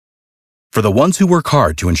For the ones who work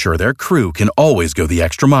hard to ensure their crew can always go the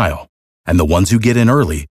extra mile, and the ones who get in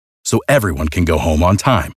early so everyone can go home on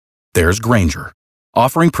time, there's Grainger,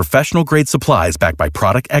 offering professional-grade supplies backed by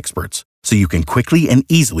product experts so you can quickly and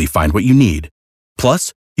easily find what you need.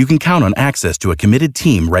 Plus, you can count on access to a committed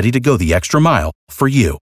team ready to go the extra mile for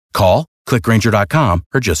you. Call, click Grainger.com,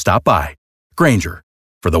 or just stop by. Grainger,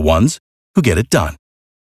 for the ones who get it done.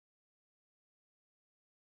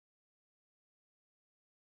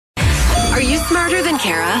 Are you smarter than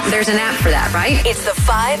Kara? There's an app for that, right? It's the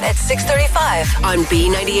 5 at 6:35 on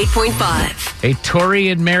B98.5. Hey, Tori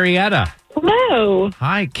and Marietta. Hello.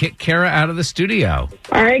 Hi, kick Kara out of the studio.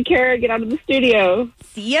 All right, Kara, get out of the studio.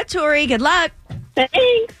 See ya, Tori. Good luck. Thanks.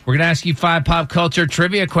 We're going to ask you 5 pop culture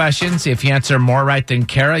trivia questions. If you answer more right than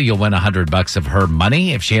Kara, you'll win $100 of her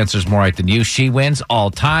money. If she answers more right than you, she wins. All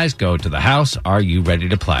ties go to the house. Are you ready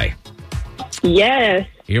to play? Yes.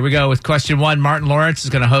 Here we go with question 1. Martin Lawrence is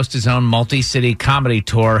going to host his own multi-city comedy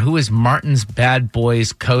tour. Who is Martin's Bad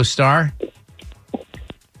Boys co-star?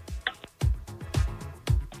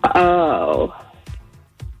 Oh.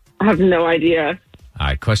 I have no idea. All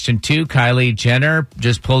right, question 2. Kylie Jenner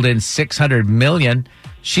just pulled in $600 million.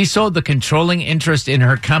 She sold the controlling interest in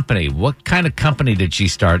her company. What kind of company did she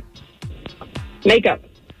start? Makeup.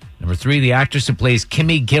 Number 3, the actress who plays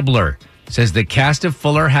Kimmy Gibbler says the cast of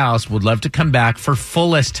Fuller House would love to come back for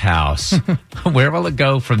Fullest House. Where will it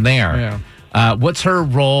go from there? Yeah. What's her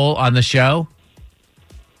role on the show?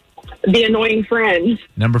 The annoying friend.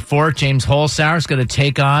 Number 4, James Holzhauer is going to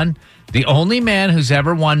take on the only man who's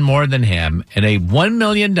ever won more than him in a $1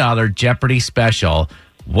 million Jeopardy special.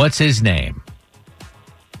 What's his name?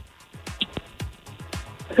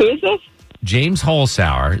 Who is this? James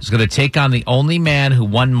Holzhauer is going to take on the only man who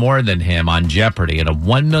won more than him on Jeopardy in a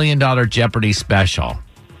 $1 million Jeopardy special.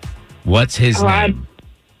 What's his name?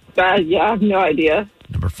 I have no idea.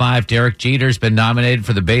 Number 5, Derek Jeter's been nominated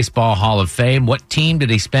for the Baseball Hall of Fame. What team did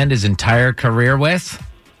he spend his entire career with?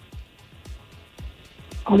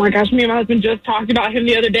 Oh my gosh, me and my husband just talked about him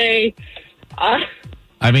the other day.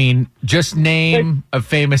 I mean, just name a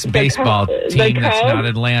famous baseball team that's not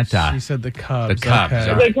Atlanta. She said the Cubs. The Cubs. Okay.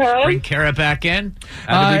 All right. The Cubs? Bring Kara back in.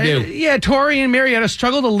 How did we do? Yeah, Tori and Marietta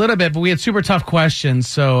struggled a little bit, but we had super tough questions,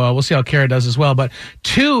 so we'll see how Kara does as well. But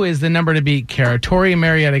 2 is the number to beat, Kara. Tori and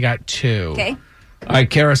Marietta got 2. Okay. All right,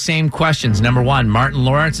 Kara, same questions. Number 1, Martin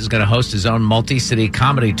Lawrence is going to host his own multi-city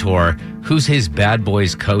comedy tour. Who's his Bad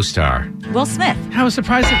Boys co-star? Will Smith. I was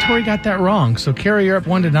surprised that Tori got that wrong. So, Kara, you're up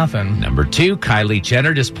 1-0. Number 2, Kylie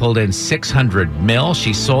Jenner just pulled in $600 million.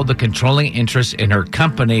 She sold the controlling interest in her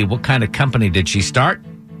company. What kind of company did she start?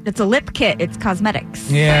 It's a lip kit. It's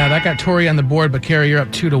cosmetics. Yeah, that got Tori on the board, but Kara, you're up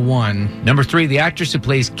 2-1. Number 3, the actress who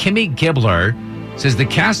plays Kimmy Gibbler says the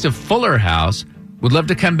cast of Fuller House would love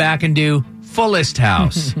to come back and do Fullest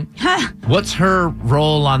House. What's her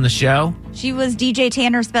role on the show? She was DJ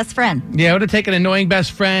Tanner's best friend. Yeah, it would have taken annoying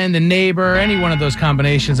best friend, a neighbor, any one of those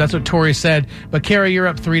combinations. That's what Tori said. But Kara, you're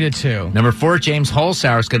up 3-2. Number 4, James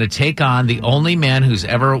Holzhauer is going to take on the only man who's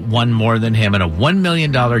ever won more than him in a $1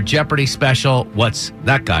 million Jeopardy special. What's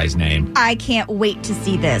that guy's name? I can't wait to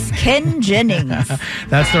see this. Ken Jennings.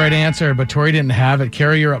 That's the right answer, but Tori didn't have it.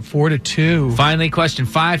 Kara, you're up 4-2. Finally, question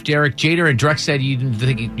 5, Derek Jeter. And Drex said you didn't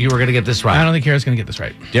think you were going to get this right. I don't think Kara's going to get this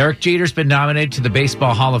right. Derek Jeter's been nominated to the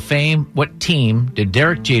Baseball Hall of Fame. What team did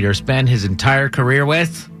Derek Jeter spend his entire career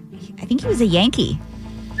with? I think he was a Yankee.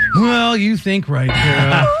 Well, you think right,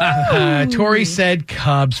 Kara. Tori said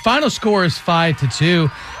Cubs. Final score is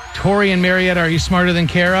 5-2. Tori and Marietta, are you smarter than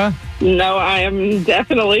Kara? No, I am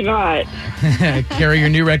definitely not. Kara, your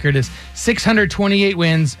new record is 628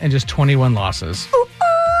 wins and just 21 losses. Ooh,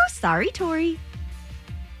 sorry, Tori.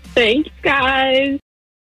 Thanks, guys.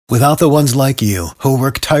 Without the ones like you, who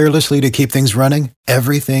work tirelessly to keep things running,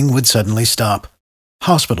 everything would suddenly stop.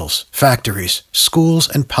 Hospitals, factories, schools,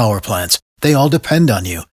 and power plants, they all depend on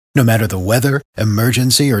you. No matter the weather,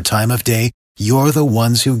 emergency, or time of day, you're the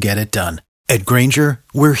ones who get it done. At Grainger,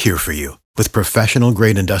 we're here for you with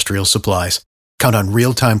professional-grade industrial supplies. Count on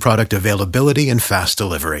real-time product availability and fast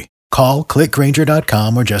delivery. Call, click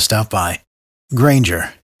Grainger.com, or just stop by.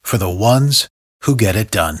 Grainger, for the ones who get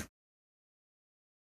it done.